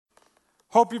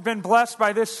Hope you've been blessed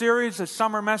by this series, a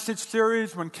summer message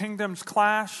series, When Kingdoms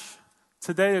Clash.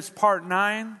 Today is part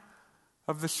 9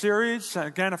 of the series.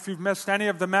 Again, if you've missed any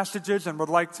of the messages and would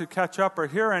like to catch up or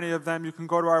hear any of them, you can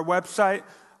go to our website.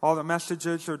 All the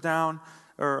messages are down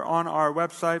or on our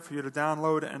website for you to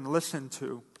download and listen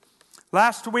to.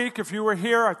 Last week, if you were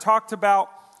here, I talked about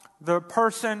the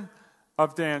person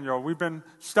of Daniel. We've been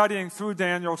studying through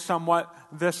Daniel somewhat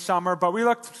this summer, but we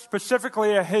looked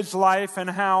specifically at his life and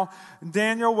how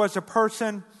Daniel was a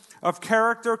person of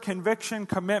character, conviction,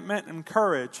 commitment, and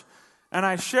courage. And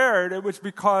I shared it was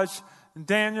because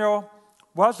Daniel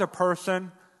was a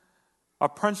person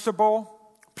of principle,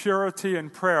 purity,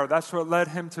 and prayer. That's what led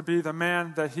him to be the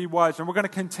man that he was. And we're going to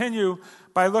continue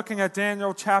by looking at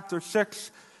Daniel chapter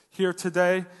 6 here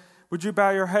today. Would you bow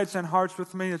your heads and hearts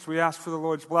with me as we ask for the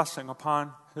Lord's blessing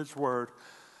upon His Word?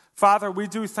 Father, we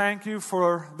do thank you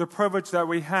for the privilege that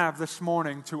we have this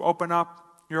morning to open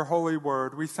up your holy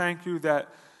Word. We thank you that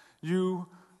you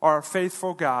are a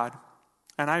faithful God.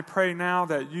 And I pray now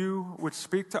that you would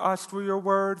speak to us through your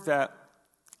Word, that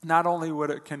not only would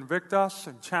it convict us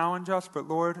and challenge us, but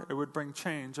Lord, it would bring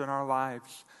change in our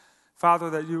lives. Father,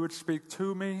 that you would speak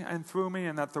to me and through me,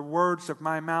 and that the words of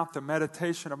my mouth, the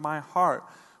meditation of my heart,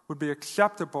 would be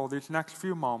acceptable these next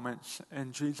few moments.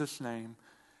 In Jesus' name,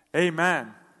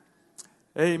 amen.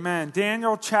 Amen.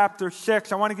 Daniel chapter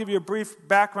 6. I want to give you a brief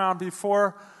background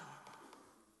before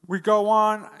we go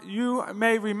on. You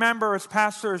may remember, as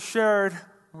Pastor has shared,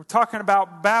 we're talking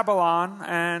about Babylon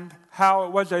and how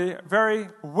it was a very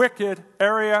wicked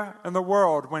area in the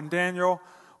world when Daniel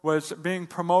was being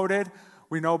promoted.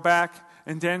 We know back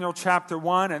in Daniel chapter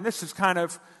 1, and this is kind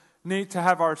of neat to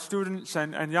have our students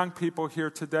and young people here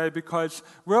today, because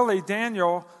really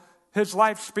Daniel, his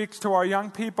life speaks to our young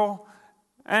people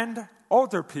and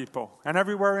older people and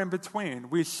everywhere in between.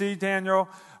 We see Daniel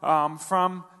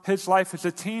from his life as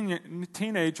a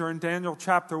teenager in Daniel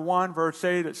chapter 1, verse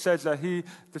 8. It says that he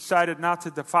decided not to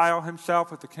defile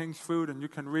himself with the king's food, and you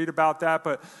can read about that.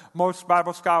 But most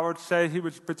Bible scholars say he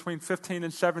was between 15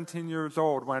 and 17 years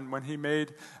old when he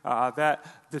made that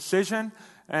decision.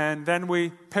 And then we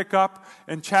pick up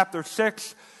in chapter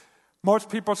 6. Most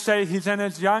people say he's in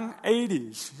his young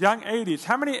 80s.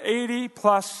 How many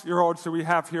 80-plus-year-olds do we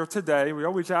have here today? We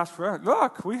always ask for,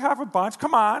 look, we have a bunch.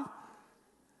 Come on.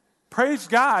 Praise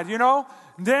God. You know,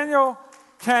 Daniel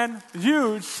can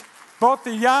use both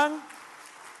the young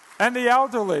and the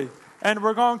elderly. And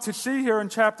we're going to see here in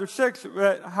chapter 6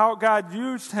 how God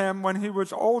used him when he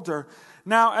was older.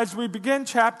 Now, as we begin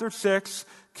chapter 6,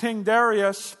 King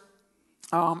Darius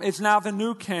is now the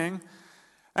new king.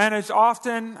 And as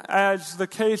often as the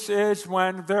case is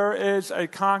when there is a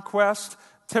conquest,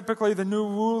 typically the new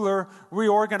ruler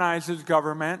reorganizes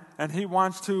government, and he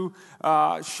wants to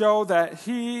show that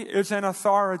he is in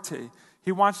authority.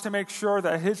 He wants to make sure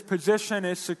that his position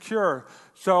is secure.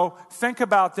 So think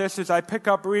about this as I pick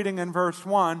up reading in verse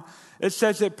 1. It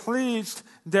says, it pleased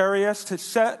Darius to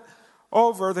set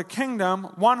over the kingdom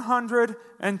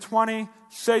 120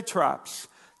 satraps,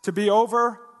 to be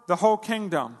over the whole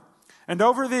kingdom. And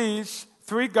over these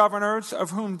 3 governors,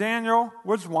 of whom Daniel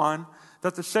was one,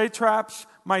 that the satraps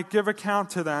might give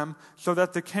account to them, so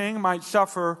that the king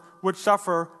would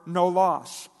suffer no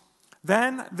loss.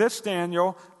 Then this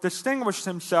Daniel distinguished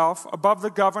himself above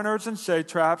the governors and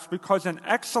satraps, because an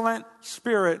excellent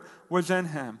spirit was in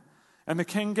him. And the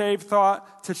king gave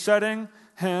thought to setting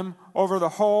him over the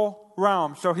whole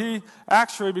realm. So he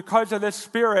actually, because of this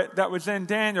spirit that was in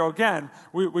Daniel, again,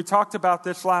 we talked about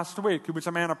this last week. He was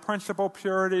a man of principle,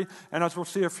 purity, and as we'll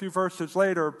see a few verses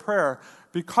later, prayer.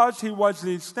 Because he was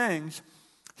these things,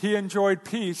 he enjoyed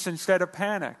peace instead of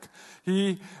panic.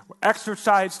 He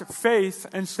exercised faith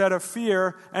instead of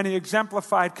fear, and he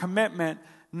exemplified commitment,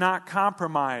 not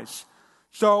compromise.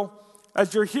 So,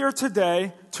 as you're here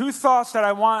today, 2 thoughts that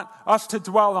I want us to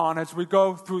dwell on as we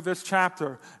go through this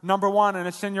chapter. Number 1, and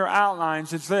it's in your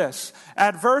outlines, is this.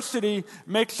 Adversity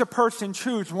makes a person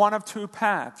choose one of 2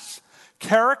 paths.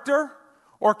 Character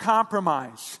or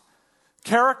compromise.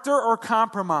 Character or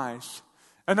compromise.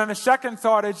 And then the second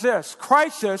thought is this.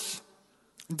 Crisis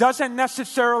doesn't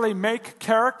necessarily make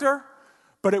character,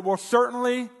 but it will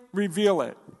certainly reveal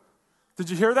it. Did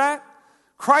you hear that?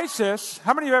 Crisis.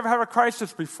 How many of you ever had a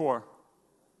crisis before?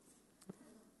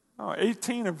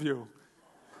 18 of you.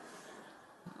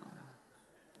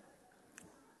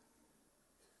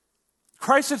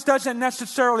 Crisis doesn't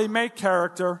necessarily make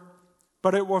character,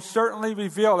 but it will certainly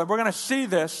reveal it. We're going to see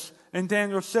this in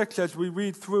Daniel 6 as we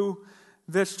read through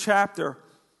this chapter.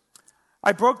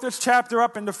 I broke this chapter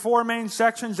up into 4 main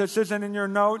sections. This isn't in your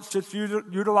notes, just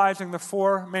utilizing the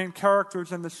 4 main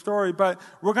characters in the story. But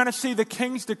we're going to see the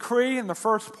king's decree in the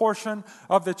first portion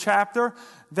of the chapter.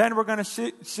 Then we're going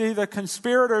to see the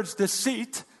conspirators'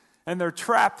 deceit and their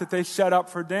trap that they set up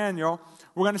for Daniel.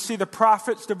 We're going to see the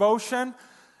prophet's devotion.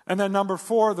 And then number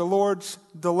 4, the Lord's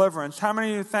deliverance. How many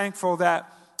of you are thankful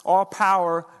that all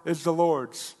power is the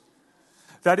Lord's?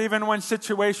 That even when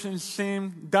situations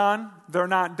seem done, they're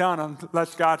not done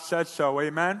unless God says so.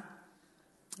 Amen?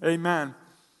 Amen.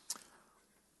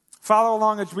 Follow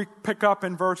along as we pick up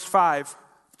in verse 5,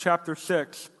 chapter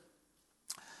 6.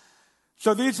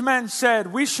 So these men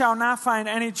said, "We shall not find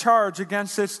any charge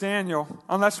against this Daniel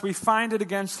unless we find it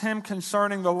against him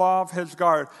concerning the law of his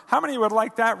guard." How many would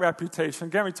like that reputation?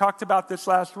 Again, we talked about this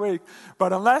last week.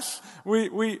 But unless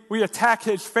we attack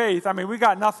his faith, we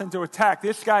got nothing to attack.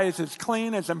 This guy is as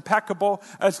clean, as impeccable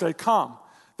as they come.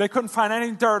 They couldn't find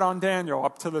any dirt on Daniel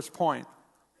up to this point.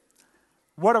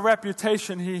 What a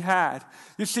reputation he had.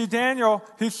 You see, Daniel,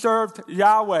 he served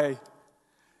Yahweh,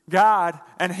 God,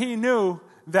 and he knew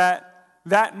that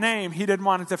name, he didn't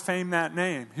want to defame that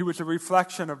name. He was a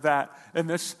reflection of that in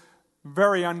this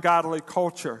very ungodly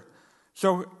culture.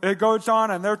 So it goes on,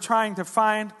 and they're trying to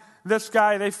find this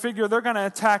guy. They figure they're going to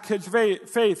attack his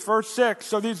faith. Verse 6,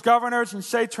 so these governors and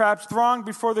satraps thronged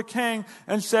before the king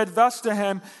and said thus to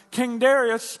him, "King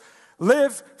Darius,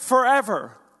 live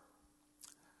forever."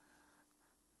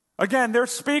 Again, they're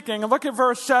speaking, and look at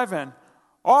verse 7.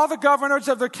 All the governors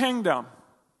of the kingdom.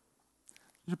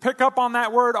 You pick up on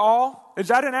that word all? Is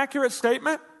that an accurate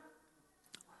statement?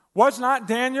 Was not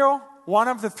Daniel one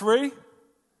of the 3?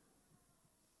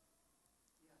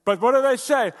 But what do they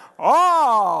say?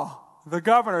 All the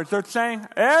governors. They're saying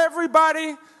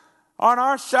everybody on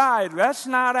our side. That's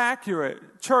not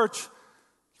accurate. Church,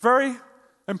 it's very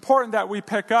important that we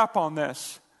pick up on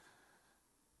this.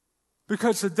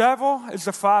 Because the devil is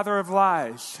the father of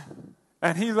lies.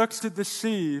 And he looks to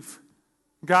deceive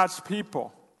God's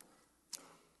people.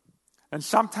 And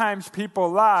sometimes people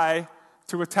lie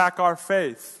to attack our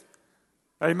faith.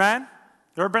 Amen?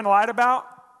 You ever been lied about?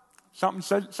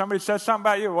 Somebody said something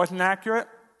about you, it wasn't accurate?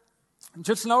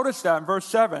 Just notice that in verse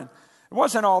 7. It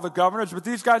wasn't all the governors, but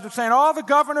these guys are saying, all the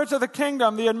governors of the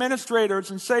kingdom, the administrators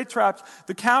and satraps,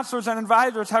 the counselors and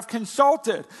advisors have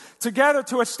consulted together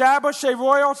to establish a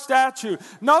royal statute.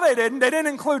 No, they didn't. They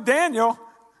didn't include Daniel.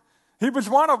 He was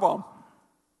one of them.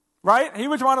 Right? He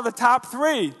was one of the top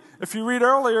 3. If you read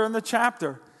earlier in the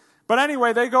chapter. But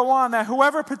anyway, they go on that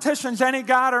whoever petitions any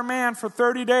god or man for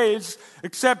 30 days,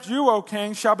 except you, O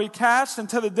king, shall be cast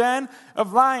into the den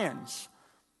of lions.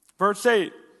 Verse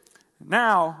 8.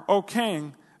 Now, O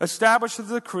king, establish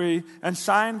the decree and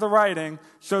sign the writing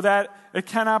so that it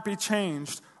cannot be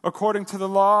changed according to the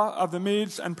law of the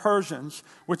Medes and Persians,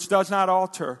 which does not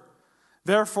alter.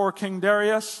 Therefore, King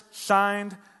Darius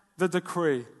signed the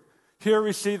decree. Here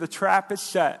we see the trap is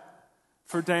set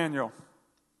for Daniel.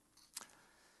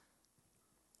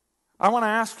 I want to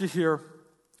ask you here,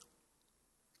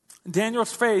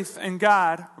 Daniel's faith in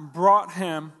God brought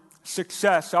him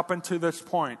success up until this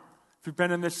point. If you've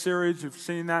been in this series, you've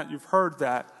seen that, you've heard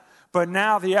that. But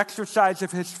now the exercise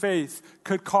of his faith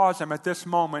could cause him at this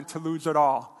moment to lose it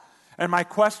all. And my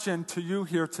question to you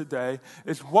here today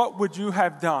is, what would you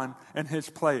have done in his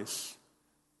place?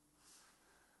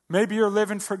 Maybe you're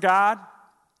living for God,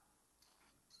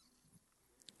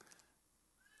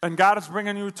 and God is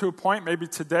bringing you to a point, maybe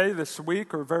today, this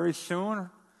week, or very soon,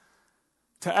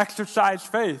 to exercise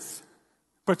faith.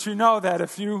 But you know that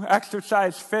if you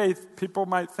exercise faith, people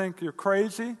might think you're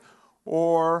crazy,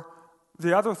 or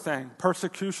the other thing,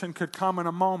 persecution could come in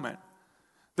a moment.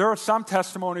 There are some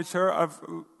testimonies here of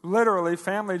literally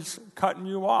families cutting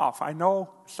you off. I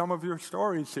know some of your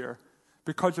stories here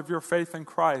because of your faith in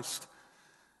Christ.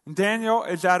 And Daniel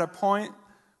is at a point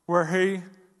where he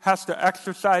has to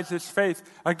exercise his faith.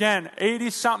 Again,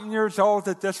 80-something years old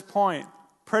at this point.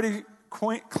 Pretty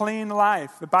clean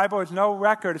life. The Bible has no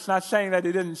record. It's not saying that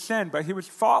he didn't sin, but he was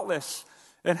faultless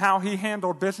in how he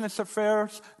handled business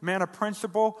affairs, man of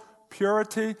principle,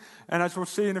 purity, and as we'll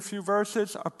see in a few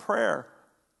verses, a prayer.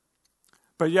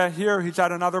 But yet here he's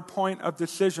at another point of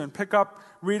decision. Pick up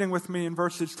reading with me in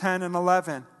verses 10 and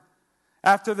 11.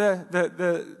 After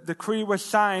the decree was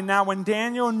signed, now when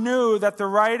Daniel knew that the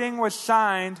writing was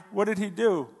signed, what did he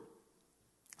do?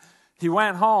 He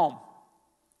went home,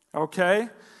 okay?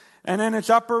 And in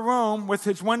his upper room, with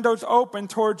his windows open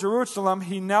toward Jerusalem,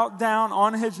 he knelt down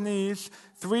on his knees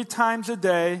 3 times a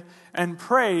day and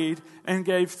prayed and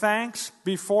gave thanks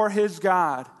before his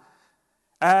God,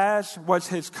 as was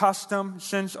his custom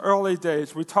since early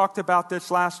days. We talked about this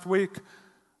last week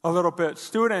a little bit.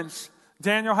 Students,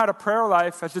 Daniel had a prayer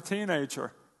life as a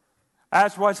teenager,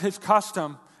 as was his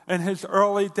custom in his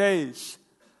early days.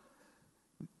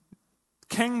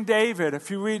 King David, if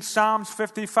you read Psalms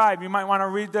 55, you might want to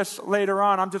read this later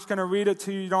on. I'm just going to read it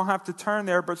to you. You don't have to turn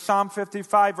there. But Psalm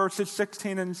 55, verses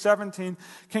 16 and 17,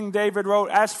 King David wrote,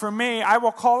 "As for me, I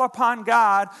will call upon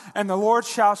God, and the Lord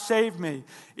shall save me.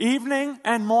 Evening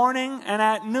and morning and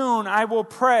at noon I will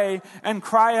pray and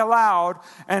cry aloud,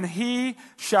 and he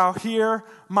shall hear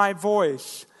my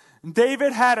voice."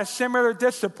 David had a similar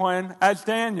discipline as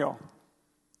Daniel.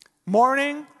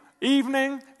 Morning,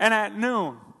 evening, and at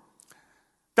noon.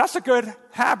 That's a good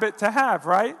habit to have,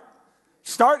 right?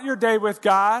 Start your day with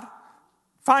God.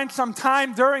 Find some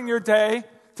time during your day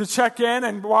to check in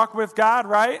and walk with God,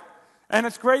 right? And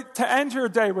it's great to end your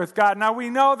day with God. Now, we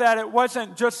know that it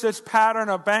wasn't just this pattern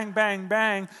of bang, bang,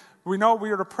 bang. We know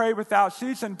we are to pray without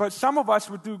ceasing, but some of us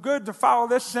would do good to follow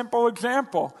this simple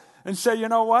example and say, you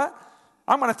know what?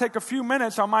 I'm going to take a few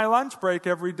minutes on my lunch break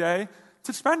every day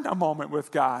to spend a moment with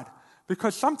God,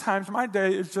 because sometimes my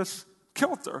day is just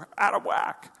kilter, out of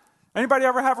whack. Anybody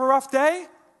ever have a rough day?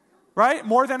 Right?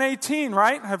 More than 18,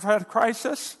 right? Have had a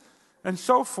crisis and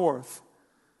so forth.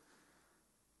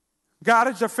 God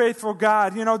is a faithful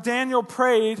God. You know, Daniel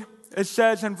prayed, it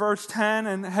says in verse 10,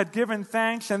 and had given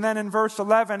thanks. And then in verse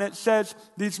 11, it says,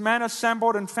 these men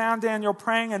assembled and found Daniel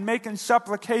praying and making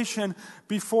supplication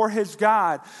before his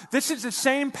God. This is the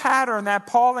same pattern that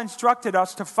Paul instructed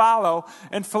us to follow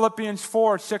in Philippians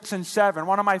 4, 6, and 7.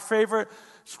 One of my favorite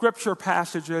scripture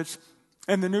passages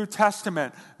in the New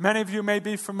Testament. Many of you may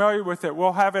be familiar with it.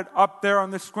 We'll have it up there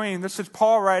on the screen. This is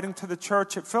Paul writing to the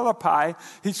church at Philippi.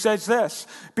 He says this,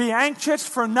 "Be anxious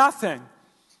for nothing,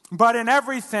 but in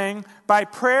everything, by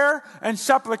prayer and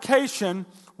supplication,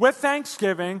 with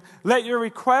thanksgiving, let your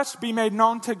requests be made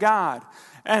known to God."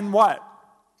 And what?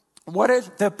 What is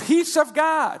the peace of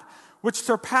God, which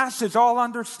surpasses all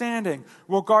understanding,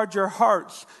 will guard your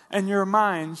hearts and your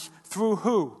minds through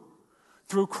who?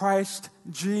 Through Christ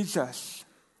Jesus.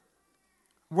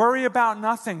 Worry about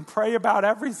nothing. Pray about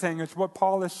everything is what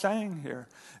Paul is saying here.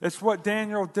 It's what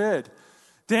Daniel did.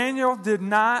 Daniel did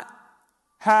not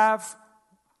have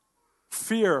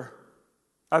fear.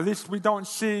 At least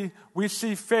we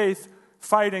see faith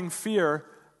fighting fear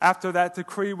after that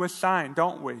decree was signed,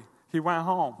 don't we? He went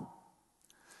home.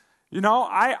 You know,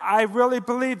 I really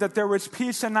believe that there was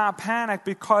peace and not panic,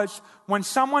 because when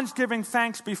someone's giving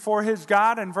thanks before his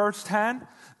God in verse 10,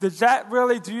 do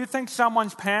you think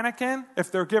someone's panicking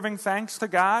if they're giving thanks to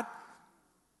God?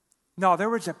 No, there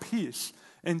was a peace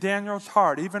in Daniel's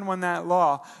heart, even when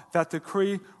that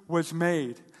decree was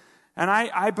made. And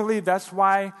I believe that's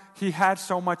why he had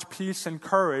so much peace and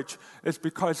courage, is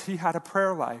because he had a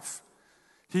prayer life.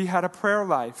 He had a prayer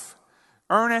life.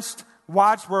 Ernest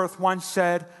Wadsworth once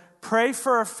said, "Pray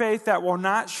for a faith that will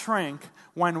not shrink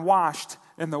when washed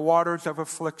in the waters of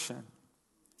affliction."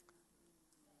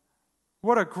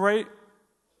 What a great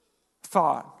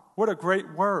thought. What a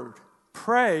great word.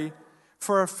 Pray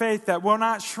for a faith that will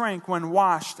not shrink when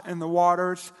washed in the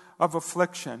waters of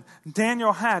affliction.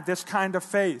 Daniel had this kind of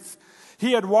faith.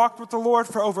 He had walked with the Lord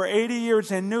for over 80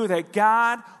 years and knew that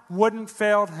God wouldn't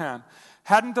fail him.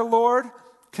 Hadn't the Lord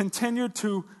continued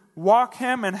to walk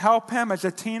him and help him as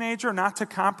a teenager not to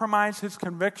compromise his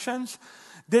convictions?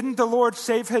 Didn't the Lord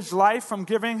save his life from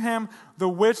giving him the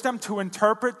wisdom to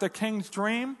interpret the king's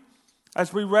dream,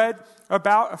 as we read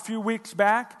about a few weeks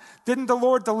back? Didn't the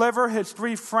Lord deliver his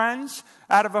 3 friends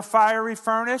out of a fiery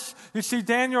furnace? You see,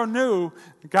 Daniel knew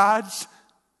God's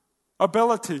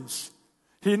abilities.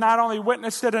 He not only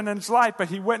witnessed it in his life, but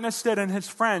he witnessed it in his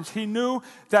friends. He knew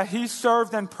that he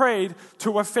served and prayed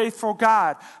to a faithful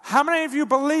God. How many of you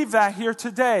believe that here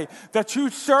today? That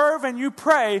you serve and you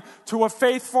pray to a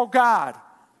faithful God?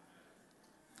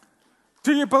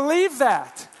 Do you believe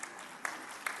that?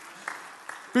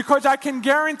 Because I can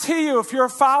guarantee you, if you're a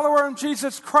follower of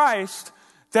Jesus Christ,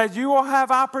 that you will have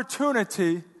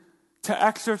opportunity to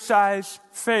exercise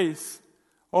faith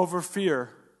over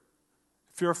fear.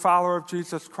 If you're a follower of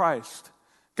Jesus Christ,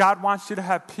 God wants you to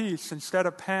have peace instead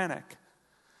of panic.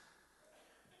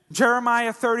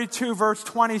 Jeremiah 32, verse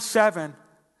 27.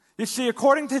 You see,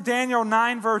 according to Daniel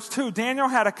 9, verse 2, Daniel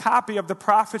had a copy of the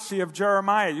prophecy of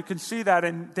Jeremiah. You can see that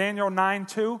in Daniel 9,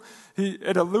 2.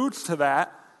 It alludes to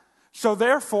that. So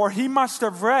therefore, Daniel must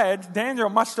have read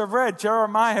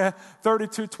Jeremiah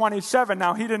 32:27.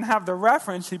 Now, he didn't have the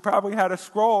reference. He probably had a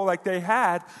scroll like they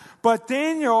had. But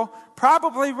Daniel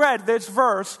probably read this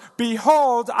verse,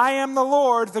 "Behold, I am the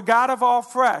Lord, the God of all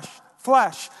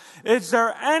flesh. Is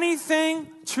there anything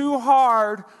too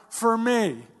hard for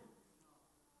me?"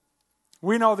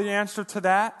 We know the answer to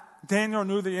that. Daniel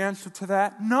knew the answer to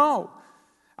that. No.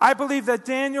 I believe that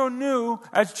Daniel knew,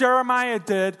 as Jeremiah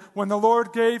did, when the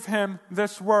Lord gave him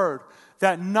this word,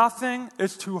 that nothing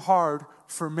is too hard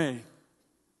for me.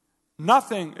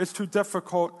 Nothing is too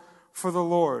difficult for the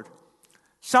Lord.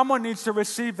 Someone needs to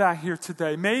receive that here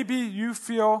today. Maybe you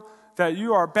feel that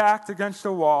you are backed against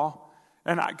a wall,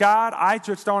 and God, I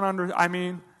just don't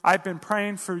I've been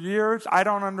praying for years. I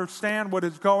don't understand what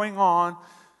is going on.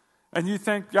 And you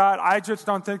think, God, I just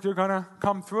don't think you're going to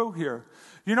come through here.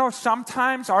 You know,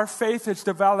 sometimes our faith is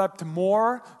developed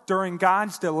more during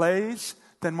God's delays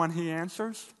than when he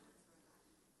answers.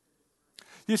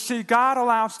 You see, God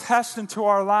allows tests into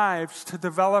our lives to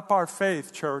develop our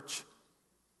faith, church,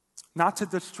 not to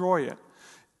destroy it.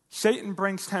 Satan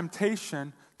brings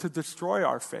temptation to destroy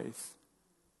our faith.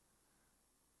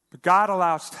 But God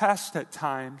allows tests at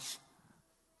times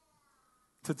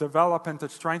to develop and to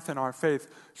strengthen our faith.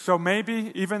 So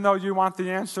maybe, even though you want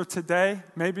the answer today,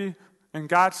 maybe in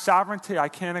God's sovereignty, I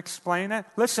can't explain it.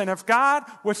 Listen, if God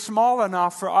was small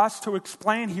enough for us to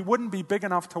explain, he wouldn't be big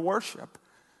enough to worship.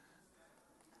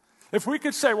 If we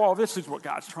could say, well, this is what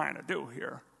God's trying to do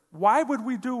here, why would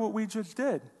we do what we just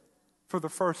did for the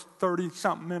first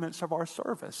 30-something minutes of our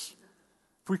service?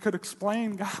 If we could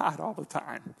explain God all the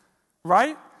time,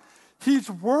 right? He's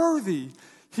worthy.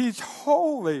 He's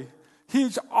holy.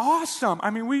 He's awesome. I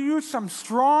mean, we use some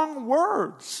strong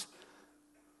words.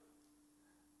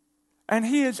 And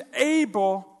he is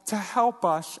able to help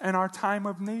us in our time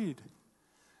of need.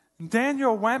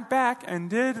 Daniel went back and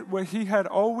did what he had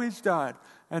always done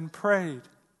and prayed,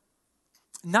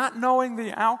 not knowing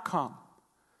the outcome.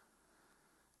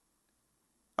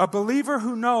 A believer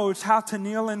who knows how to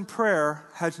kneel in prayer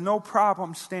has no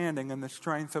problem standing in the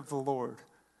strength of the Lord.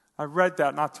 I read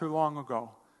that not too long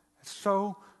ago. It's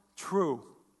so true.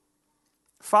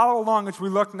 Follow along as we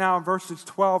look now in verses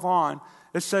 12 on.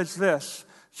 It says this: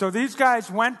 So these guys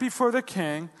went before the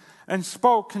king and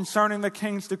spoke concerning the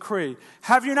king's decree.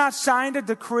 Have you not signed a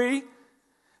decree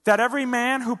that every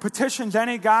man who petitions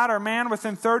any god or man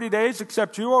within 30 days,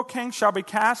 except you, O king, shall be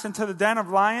cast into the den of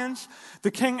lions?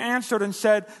 The king answered and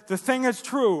said, the thing is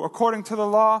true, according to the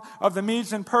law of the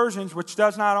Medes and Persians, which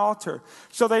does not alter.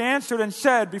 So they answered and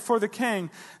said before the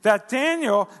king, that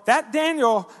Daniel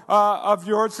of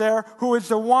yours there, who is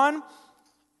the one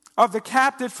of the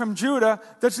captives from Judah,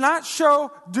 does not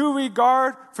show due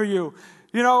regard for you.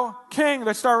 You know, king,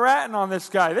 they start ratting on this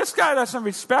guy. This guy doesn't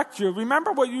respect you.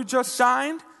 Remember what you just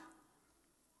signed?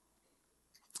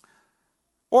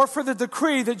 Or for the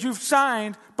decree that you've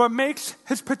signed, but makes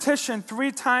his petition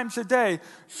 3 times a day.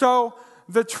 So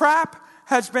the trap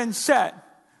has been set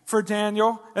for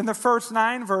Daniel in the first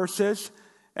 9 verses.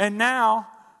 And now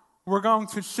we're going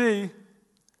to see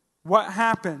what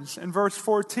happens in verse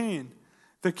 14.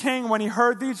 The king, when he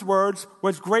heard these words,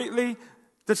 was greatly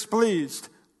displeased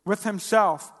with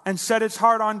himself and set his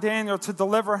heart on Daniel to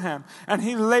deliver him. And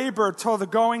he labored till the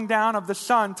going down of the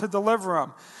sun to deliver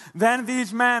him. Then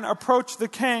these men approached the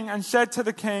king and said to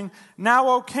the king, now,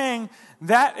 O king,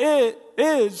 that it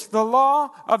is the law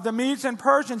of the Medes and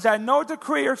Persians that no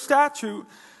decree or statute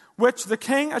which the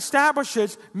king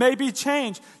establishes may be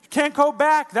changed. You can't go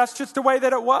back. That's just the way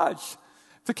that it was.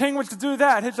 If the king was to do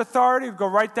that, his authority would go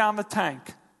right down the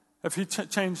tank if he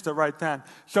changed it right then.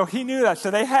 So he knew that. So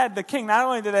they had the king. Not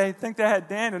only did they think they had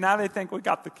Daniel, now they think we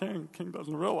got the king. The king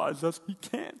doesn't realize this. He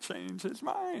can't change his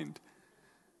mind.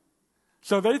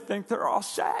 So they think they're all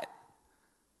set.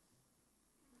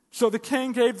 So the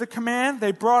king gave the command.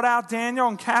 They brought out Daniel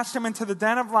and cast him into the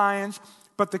den of lions.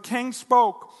 But the king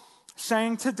spoke,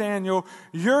 saying to Daniel,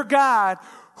 your God,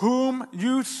 whom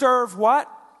you serve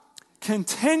what?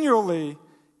 Continually,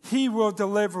 he will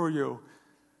deliver you.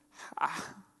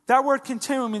 That word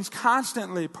continually means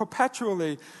constantly,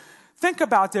 perpetually. Think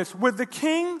about this. Would the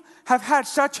king have had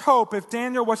such hope if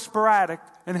Daniel was sporadic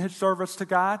in his service to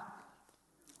God?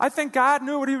 I think God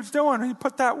knew what he was doing. He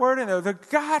put that word in there. The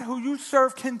God who you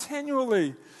serve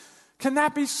continually. Can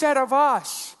that be said of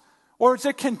us? Or is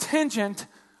it contingent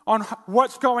on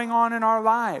what's going on in our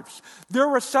lives? There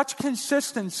was such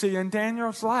consistency in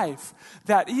Daniel's life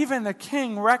that even the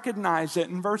king recognized it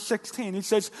in verse 16. He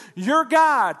says, your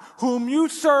God, whom you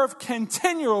serve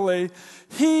continually,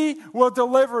 he will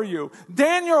deliver you.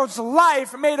 Daniel's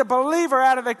life made a believer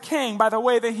out of the king by the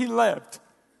way that he lived.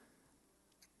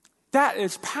 That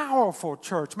is powerful,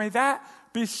 church. May that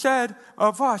be said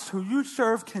of us, who you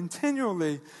serve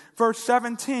continually. Verse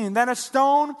 17, then a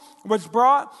stone was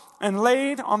brought and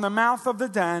laid on the mouth of the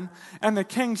den, and the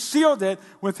king sealed it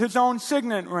with his own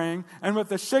signet ring and with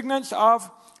the signets of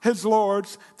his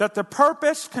lords, that the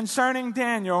purpose concerning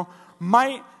Daniel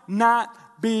might not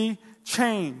be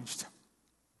changed.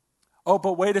 Oh,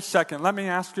 but wait a second. Let me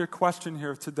ask you a question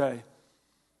here today.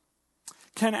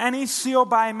 Can any seal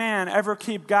by man ever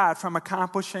keep God from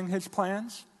accomplishing his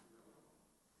plans?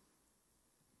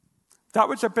 That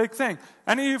was a big thing.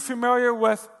 Any of you familiar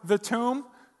with the tomb?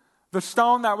 The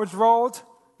stone that was rolled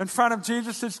in front of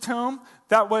Jesus' tomb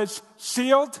that was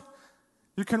sealed?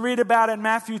 You can read about it in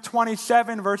Matthew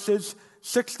 27, verses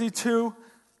 62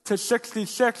 to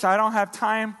 66. I don't have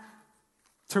time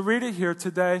to read it here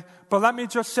today, but let me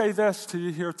just say this to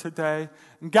you here today.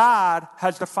 God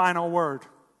has the final word.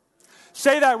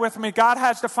 Say that with me. God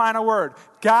has the final word.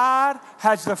 God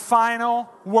has the final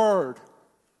word.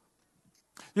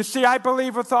 You see, I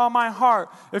believe with all my heart.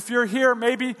 If you're here,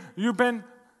 maybe you've been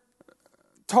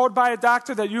told by a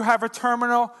doctor that you have a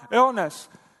terminal illness.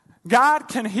 God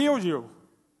can heal you.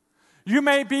 You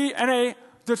may be in a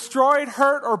destroyed,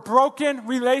 hurt, or broken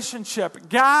relationship.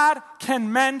 God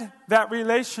can mend that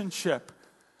relationship.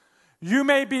 You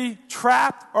may be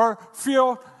trapped or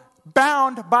feel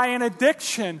bound by an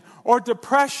addiction or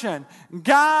depression.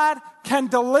 God can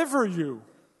deliver you.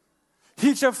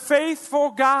 He's a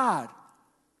faithful God.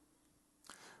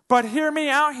 But hear me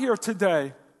out here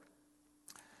today.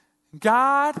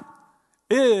 God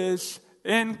is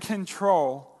in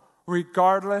control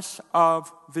regardless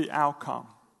of the outcome.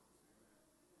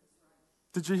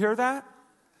 Did you hear that?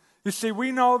 You see,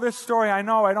 we know this story. I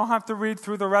know I don't have to read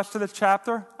through the rest of the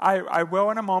chapter. I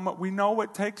will in a moment. We know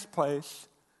what takes place.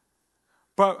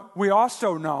 But we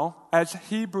also know, as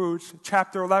Hebrews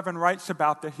chapter 11 writes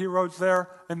about the heroes there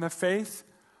in the faith,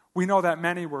 we know that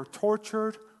many were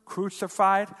tortured,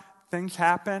 crucified, things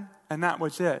happened, and that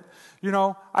was it. You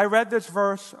know, I read this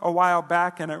verse a while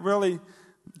back, and it really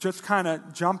just kind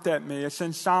of jumped at me. It's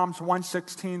in Psalms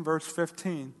 116, verse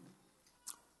 15.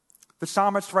 The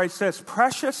psalmist writes this,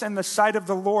 "Precious in the sight of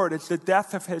the Lord is the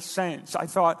death of his saints." I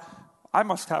thought, I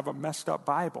must have a messed up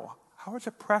Bible. How is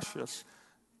it precious?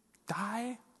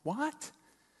 Die? What?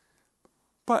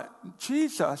 But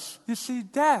Jesus, you see,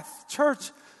 death,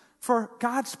 church, for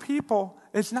God's people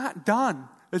is not done.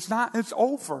 It's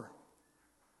over.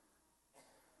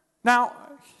 Now,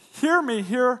 hear me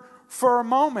here for a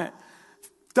moment.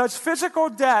 Does physical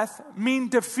death mean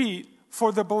defeat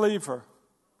for the believer?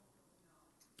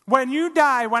 When you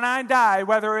die, when I die,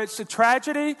 whether it's a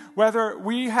tragedy, whether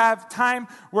we have time,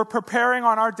 we're preparing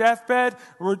on our deathbed,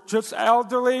 we're just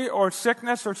elderly or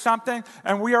sickness or something,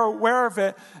 and we are aware of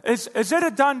it, is it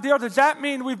a done deal? Does that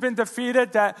mean we've been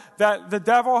defeated, that the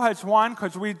devil has won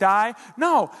because we die?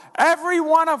 No. Every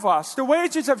one of us, the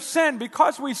wages of sin,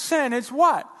 because we sin, is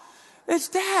what? It's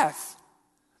death.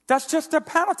 That's just a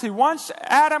penalty. Once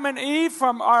Adam and Eve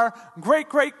from our great,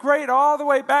 all the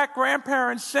way back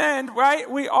grandparents sinned, right?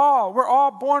 We're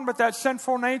all born with that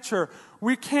sinful nature.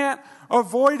 We can't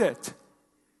avoid it.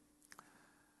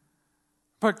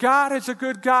 But God is a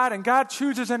good God, and God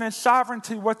chooses in his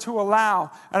sovereignty what to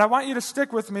allow. And I want you to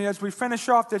stick with me as we finish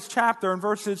off this chapter in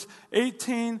verses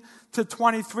 18 to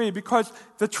 23, because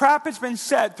the trap has been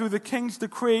set through the king's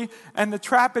decree, and the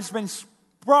trap has been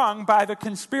sprung by the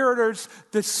conspirators'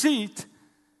 deceit.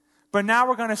 But now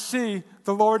we're going to see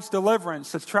the Lord's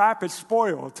deliverance. The trap is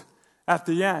spoiled at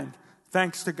the end,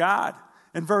 thanks to God.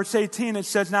 In verse 18 it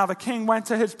says, "Now the king went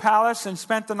to his palace and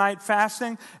spent the night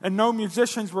fasting, and no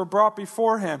musicians were brought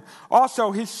before him. Also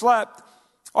his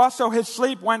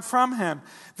sleep went from him.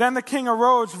 Then the king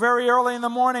arose very early in the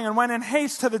morning and went in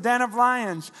haste to the den of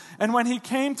lions. And when he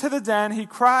came to the den, he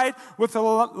cried with a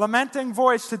lamenting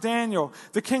voice to Daniel.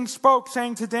 The king spoke,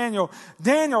 saying to Daniel,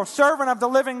 'Daniel, servant of the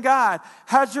living God,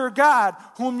 has your God,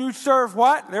 whom you serve,'"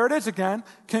 what? There it is again,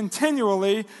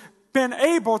 "'continually been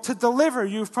able to deliver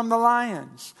you from the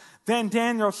lions?' Then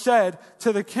Daniel said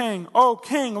to the king, 'O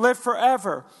king, live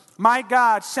forever. My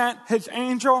God sent his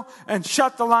angel and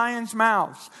shut the lions'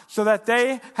 mouths, so that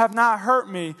they have not hurt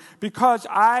me, because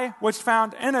I was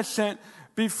found innocent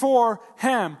before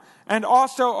him. And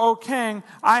also, O king,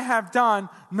 I have done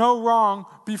no wrong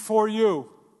before you.'"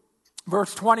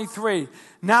 Verse 23,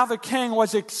 "Now the king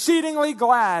was exceedingly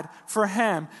glad for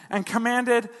him, and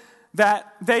commanded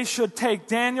that they should take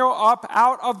Daniel up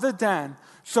out of the den.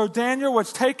 So Daniel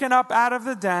was taken up out of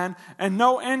the den, and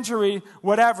no injury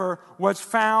whatever was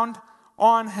found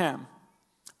on him,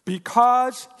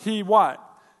 because he" what?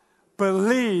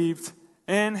 "Believed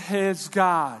in his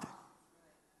God."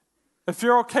 If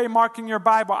you're okay marking your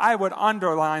Bible, I would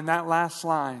underline that last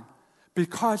line.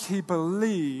 Because he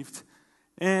believed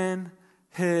in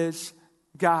his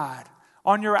God.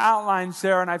 On your outlines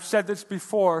there, and I've said this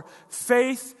before,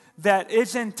 faith that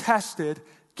isn't tested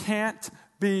can't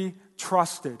be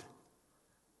trusted.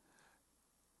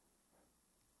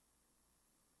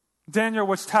 Daniel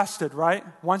was tested, right?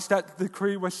 Once that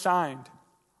decree was signed.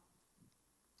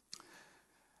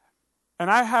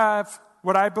 And I have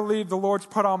what I believe the Lord's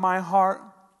put on my heart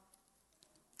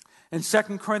in 2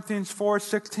 Corinthians 4,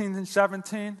 16 and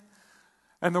 17.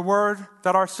 And the word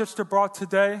that our sister brought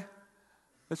today,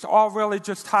 this all really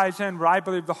just ties in what I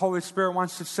believe the Holy Spirit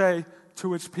wants to say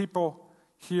to his people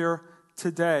here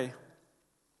today.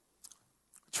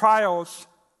 Trials,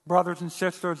 brothers and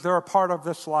sisters, they're a part of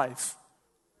this life.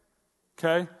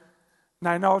 Okay? And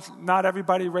I know not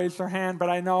everybody raised their hand, but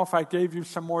I know if I gave you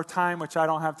some more time, which I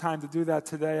don't have time to do that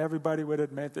today, everybody would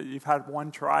admit that you've had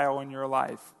one trial in your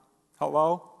life.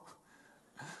 Hello?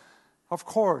 Of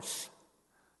course.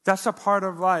 That's a part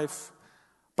of life.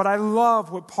 But I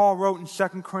love what Paul wrote in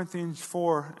 2 Corinthians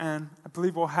 4, and I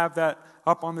believe we'll have that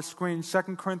up on the screen. 2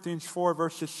 Corinthians 4,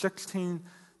 verses 16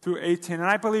 through 18. And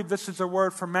I believe this is a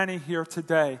word for many here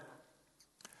today.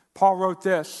 Paul wrote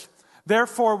this: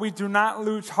 "Therefore we do not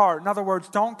lose heart." In other words,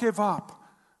 don't give up.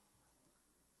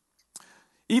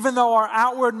 "Even though our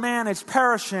outward man is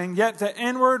perishing, yet the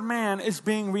inward man is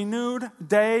being renewed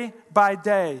day by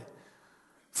day.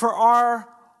 For our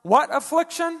what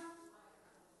affliction?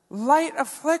 Light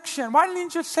affliction." Why didn't he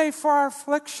just say for our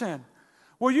affliction?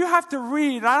 Well, you have to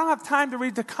read. I don't have time to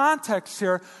read the context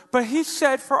here, but he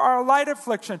said for our light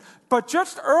affliction. But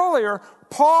just earlier,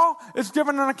 Paul is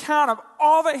giving an account of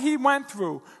all that he went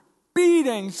through.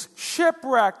 Beatings,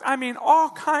 shipwrecked, all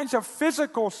kinds of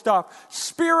physical stuff,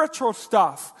 spiritual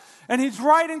stuff. And he's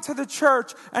writing to the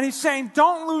church, and he's saying,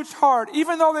 don't lose heart.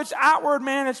 Even though this outward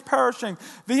man is perishing,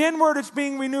 the inward is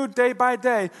being renewed day by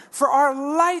day. For our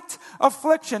light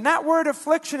affliction, that word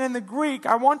affliction in the Greek,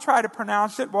 I won't try to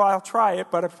pronounce it. Well, I'll try it,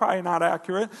 but it's probably not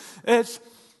accurate. It's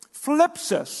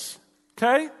thlipsis,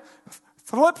 okay?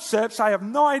 Thlipsis, I have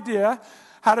no idea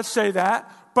how to say that.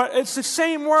 But it's the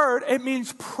same word. It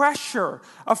means pressure,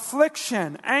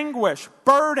 affliction, anguish,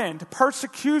 burdened,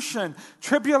 persecution,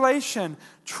 tribulation,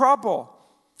 trouble.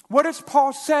 What does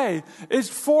Paul say? Is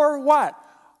for what?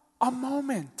 A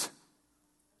moment.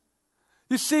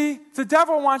 You see, the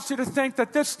devil wants you to think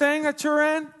that this thing that you're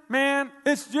in, man,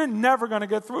 you're never going to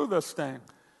get through this thing.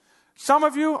 Some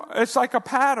of you, it's like a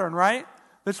pattern, right?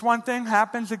 This one thing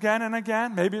happens again and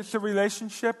again. Maybe it's a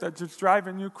relationship that's just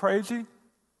driving you crazy.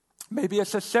 Maybe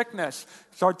it's a sickness.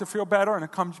 Start to feel better and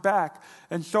it comes back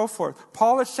and so forth.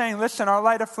 Paul is saying, listen, our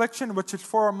light affliction, which is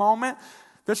for a moment,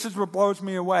 this is what blows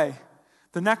me away.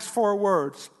 The next 4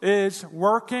 words is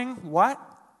working what?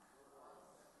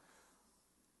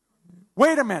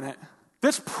 Wait a minute.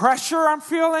 This pressure I'm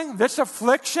feeling, this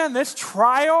affliction, this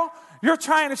trial, you're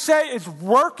trying to say is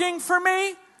working for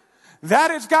me? That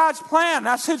is God's plan.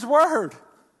 That's his word.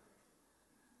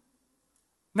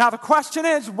 Now, the question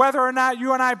is whether or not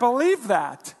you and I believe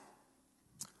that.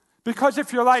 Because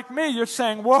if you're like me, you're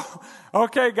saying, well,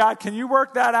 okay, God, can you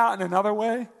work that out in another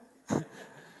way?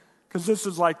 Because this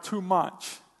is like too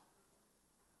much.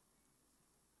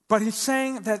 But he's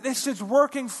saying that this is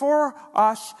working for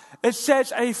us. It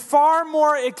says a far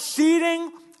more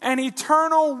exceeding and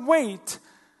eternal weight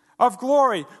of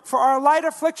glory. For our light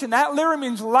affliction, that literally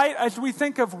means light as we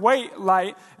think of weight,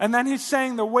 light. And then he's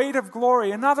saying the weight of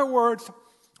glory. In other words,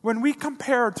 when we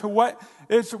compare to what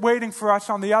is waiting for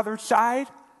us on the other side,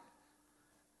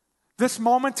 this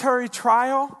momentary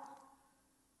trial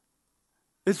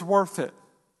is worth it.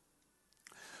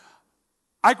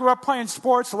 I grew up playing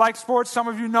sports, like sports. Some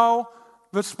of you know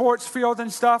the sports field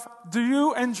and stuff. Do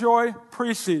you enjoy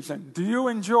preseason? Do you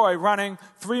enjoy running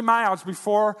 3 miles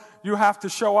before you have to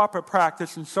show up at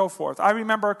practice and so forth? I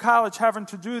remember college having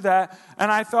to do that,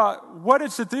 and I thought, what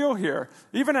is the deal here?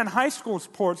 Even in high school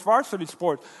sports, varsity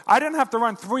sports, I didn't have to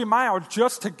run 3 miles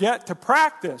just to get to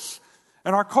practice,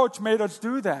 and our coach made us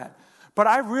do that. But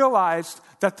I realized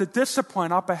that the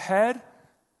discipline up ahead,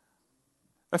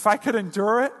 if I could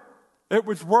endure it, it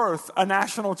was worth a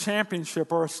national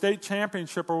championship or a state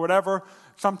championship or whatever.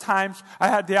 Sometimes I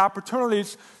had the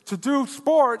opportunities to do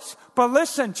sports. But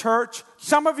listen, church,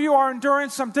 some of you are enduring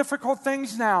some difficult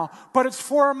things now, but it's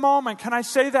for a moment. Can I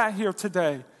say that here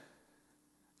today?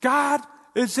 God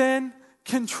is in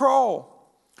control.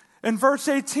 In verse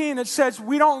 18, it says,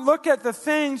 we don't look at the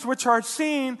things which are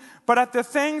seen, but at the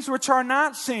things which are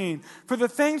not seen. For the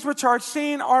things which are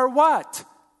seen are what?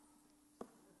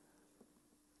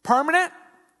 Permanent?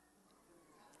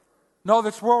 No,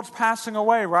 this world's passing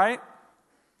away, right?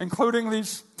 Including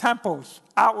these temples,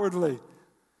 outwardly.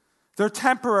 They're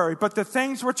temporary, but the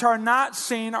things which are not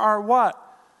seen are what?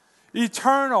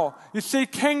 Eternal. You see,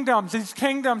 kingdoms, these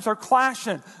kingdoms are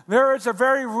clashing. There is a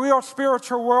very real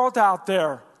spiritual world out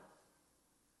there.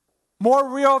 More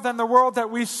real than the world that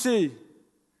we see.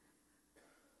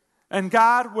 And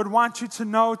God would want you to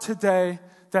know today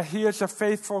that He is a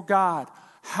faithful God.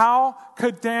 How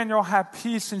could Daniel have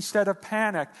peace instead of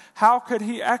panic? How could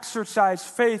he exercise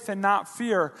faith and not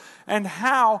fear? And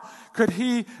how could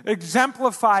he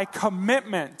exemplify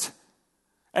commitment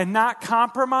and not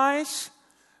compromise?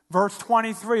 Verse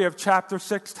 23 of chapter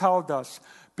 6 tells us,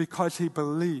 because he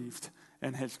believed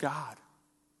in his God.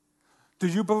 Do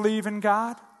you believe in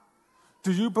God?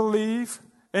 Do you believe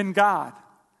in God?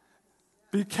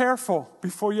 Be careful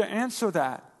before you answer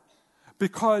that,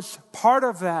 because part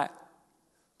of that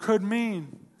could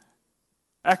mean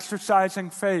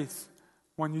exercising faith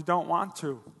when you don't want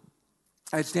to,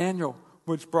 as Daniel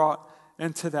was brought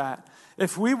into that.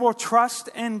 If we will trust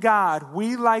in God,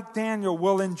 we, like Daniel,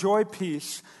 will enjoy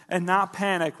peace and not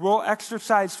panic. We'll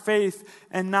exercise faith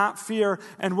and not fear,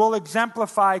 and we'll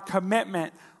exemplify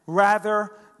commitment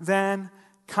rather than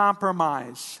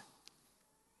compromise.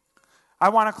 I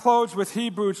want to close with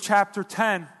Hebrews chapter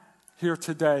 10 here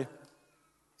today.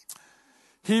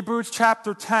 Hebrews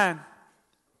chapter 10,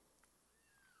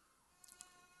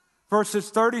 verses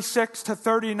 36 to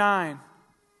 39.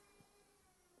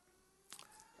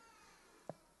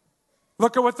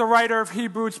 Look at what the writer of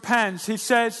Hebrews pens. He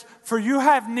says, for you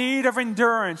have need of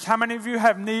endurance. How many of you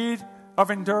have need of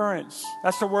endurance?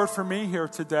 That's the word for me here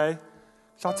today.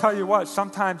 So I'll tell you what,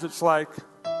 sometimes it's like,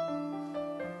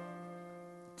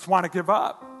 just want to give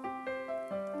up.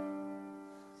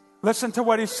 Listen to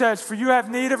what he says. For you have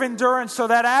need of endurance, so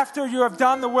that after you have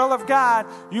done the will of God,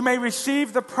 you may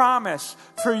receive the promise.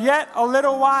 For yet a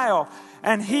little while,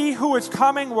 and he who is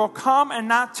coming will come and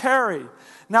not tarry.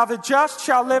 Now the just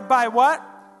shall live by what?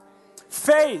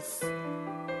 Faith.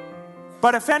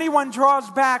 But if anyone draws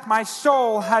back, my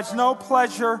soul has no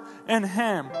pleasure in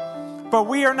him. But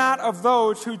we are not of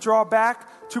those who draw back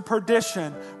to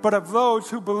perdition, but of those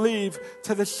who believe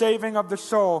to the saving of the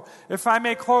soul. If I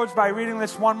may close by reading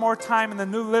this one more time in the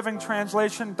New Living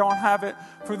Translation, don't have it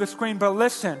through the screen, but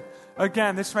listen.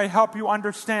 Again, this may help you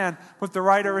understand what the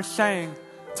writer is saying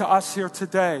to us here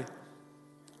today.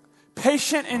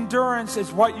 Patient endurance is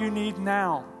what you need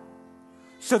now,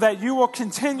 so that you will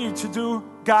continue to do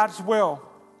God's will.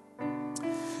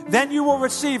 Then you will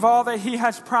receive all that He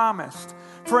has promised.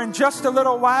 For in just a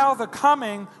little while the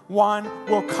coming one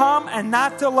will come and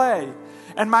not delay,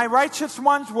 and my righteous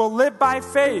ones will live by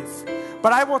faith.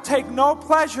 But I will take no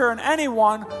pleasure in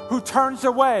anyone who turns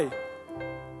away.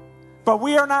 But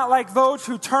we are not like those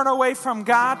who turn away from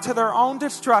God to their own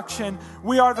destruction.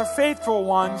 We are the faithful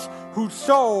ones whose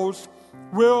souls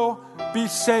will be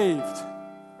saved.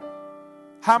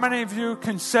 How many of you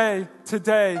can say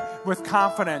today with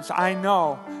confidence, I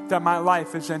know that my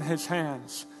life is in His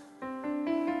hands?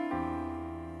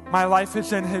 My life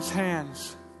is in His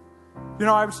hands. You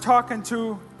know, I was talking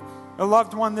to a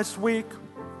loved one this week,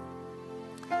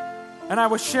 and I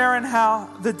was sharing how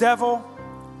the devil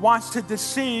wants to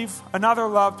deceive another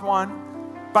loved one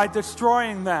by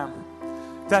destroying them,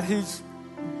 that he's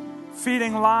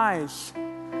feeding lies.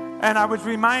 And I was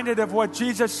reminded of what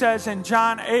Jesus says in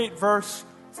John 8, verse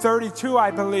 32,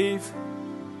 I believe.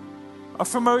 A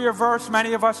familiar verse,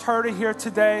 many of us heard it here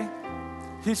today.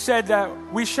 He said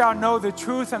that we shall know the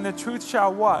truth, and the truth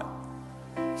shall what?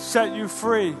 Set you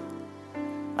free.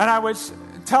 And I was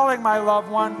telling my loved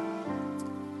one,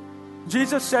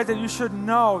 Jesus said that you should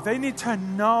know. They need to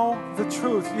know the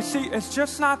truth. You see, it's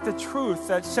just not the truth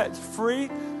that sets free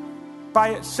by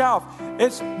itself.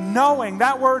 It's knowing.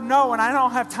 That word know, and I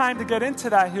don't have time to get into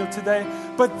that here today,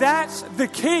 but that's the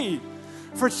key.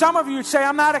 For some of you say,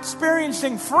 I'm not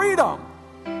experiencing freedom.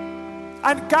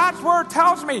 And God's word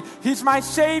tells me He's my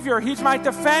Savior, He's my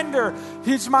defender,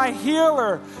 He's my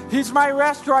healer, He's my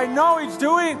rescuer. I know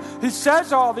He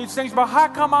says all these things, but how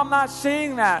come I'm not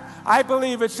seeing that? I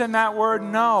believe it's in that word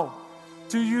know.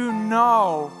 Do you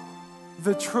know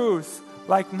the truth?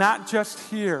 Like not just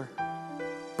here,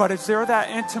 but is there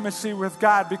that intimacy with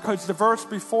God? Because the verse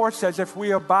before says if we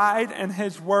abide in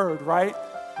His word, right?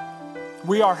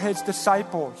 We are His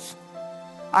disciples.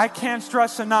 I can't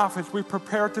stress enough as we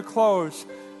prepare to close,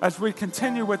 as we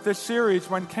continue with this series,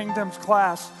 When Kingdoms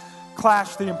Clash,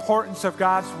 the importance of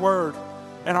God's Word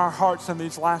in our hearts in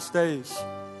these last days.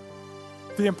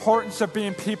 The importance of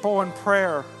being people in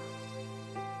prayer.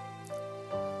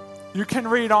 You can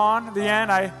read on the end.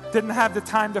 I didn't have the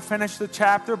time to finish the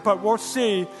chapter, but we'll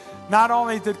see. Not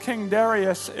only did King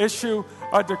Darius issue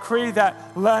a decree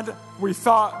that led, we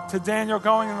thought, to Daniel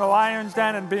going in the lion's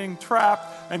den and being trapped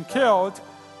and killed,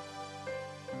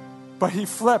 but he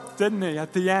flipped, didn't he,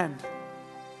 at the end?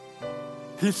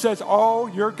 He says, oh,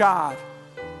 your God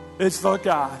is the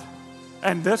God.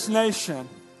 And this nation,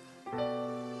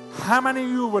 how many of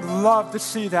you would love to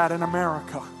see that in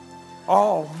America?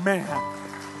 Oh, man.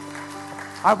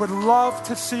 I would love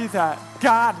to see that.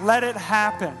 God, let it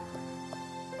happen.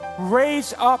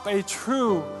 Raise up a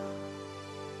true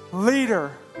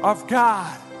leader of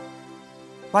God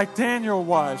like Daniel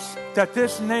was, that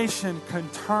this nation can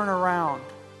turn around.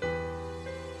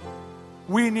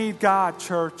 We need God,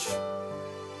 church.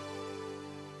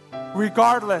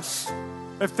 Regardless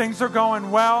if things are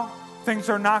going well, things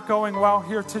are not going well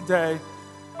here today,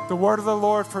 the word of the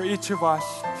Lord for each of us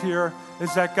here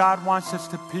is that God wants us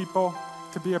to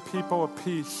be a people of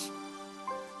peace.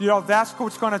 You know, that's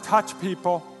what's going to touch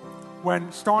people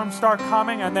when storms start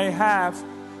coming, and they have.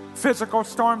 Physical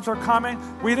storms are coming.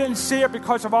 We didn't see it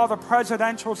because of all the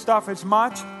presidential stuff as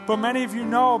much, but many of you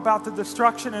know about the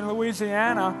destruction in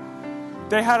Louisiana.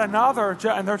 They had another,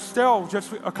 and they're still,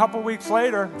 just a couple weeks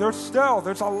later, there's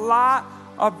a lot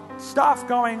of stuff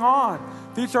going on.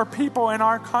 These are people in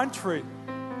our country.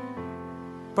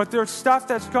 But there's stuff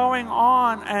that's going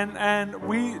on, and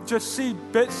we just see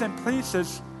bits and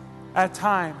pieces at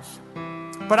times.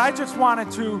 But I just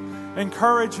wanted to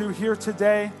encourage you here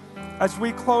today as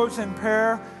we close in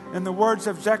prayer in the words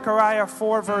of Zechariah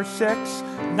 4 verse 6,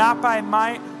 not by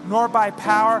might nor by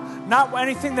power, not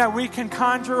anything that we can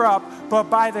conjure up, but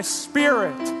by the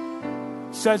Spirit,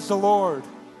 says the Lord.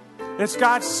 It's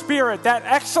God's Spirit. That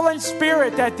excellent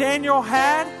Spirit that Daniel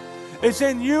had is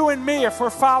in you and me if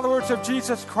we're followers of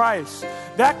Jesus Christ.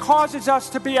 That causes us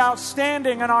to be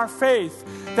outstanding in our faith.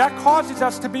 That causes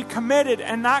us to be committed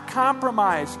and not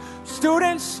compromise.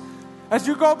 Students, as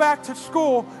you go back to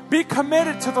school, be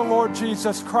committed to the Lord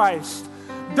Jesus Christ.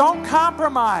 Don't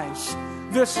compromise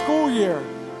this school year,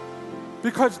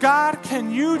 because God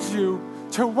can use you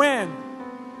to win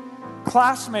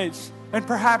classmates and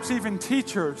perhaps even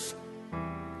teachers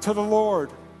to the Lord.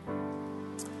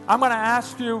 I'm going to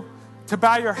ask you to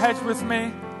bow your heads with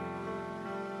me.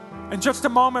 In just a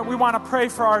moment, we want to pray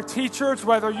for our teachers,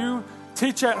 whether you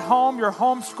teach at home, your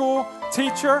homeschool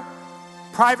teacher,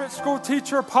 private school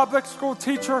teacher, public school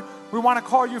teacher. We want to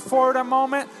call you forward a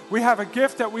moment. We have a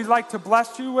gift that we'd like to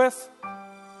bless you with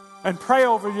and pray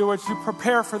over you as you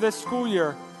prepare for this school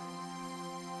year.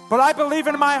 But I believe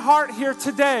in my heart here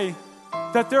today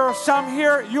that there are some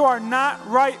here, you are not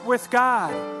right with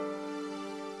God.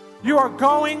 You are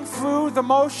going through the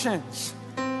motions.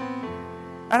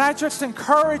 And I just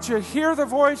encourage you, hear the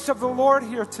voice of the Lord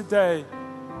here today.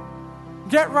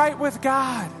 Get right with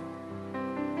God.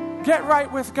 Get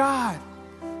right with God.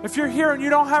 If you're here and you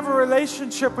don't have a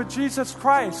relationship with Jesus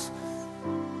Christ,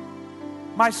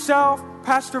 myself,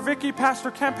 Pastor Vicky,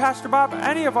 Pastor Ken, Pastor Bob,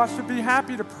 any of us would be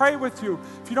happy to pray with you.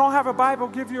 If you don't have a Bible,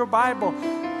 give you a Bible.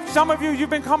 Some of you,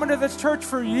 you've been coming to this church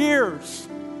for years,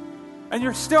 and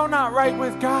you're still not right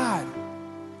with God.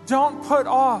 Don't put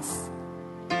off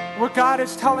what God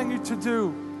is telling you to do.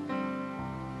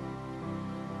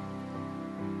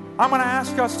 I'm going to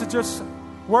ask us to just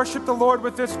worship the Lord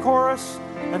with this chorus,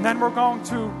 and then we're going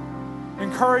to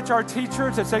encourage our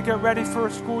teachers as they get ready for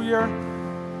a school year.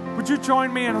 Would you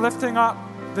join me in lifting up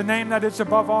the name that is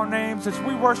above all names as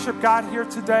we worship God here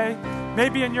today?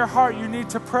 Maybe in your heart you need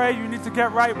to pray, you need to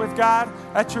get right with God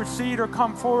at your seat or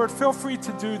come forward. Feel free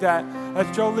to do that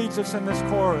as Joe leads us in this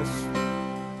chorus.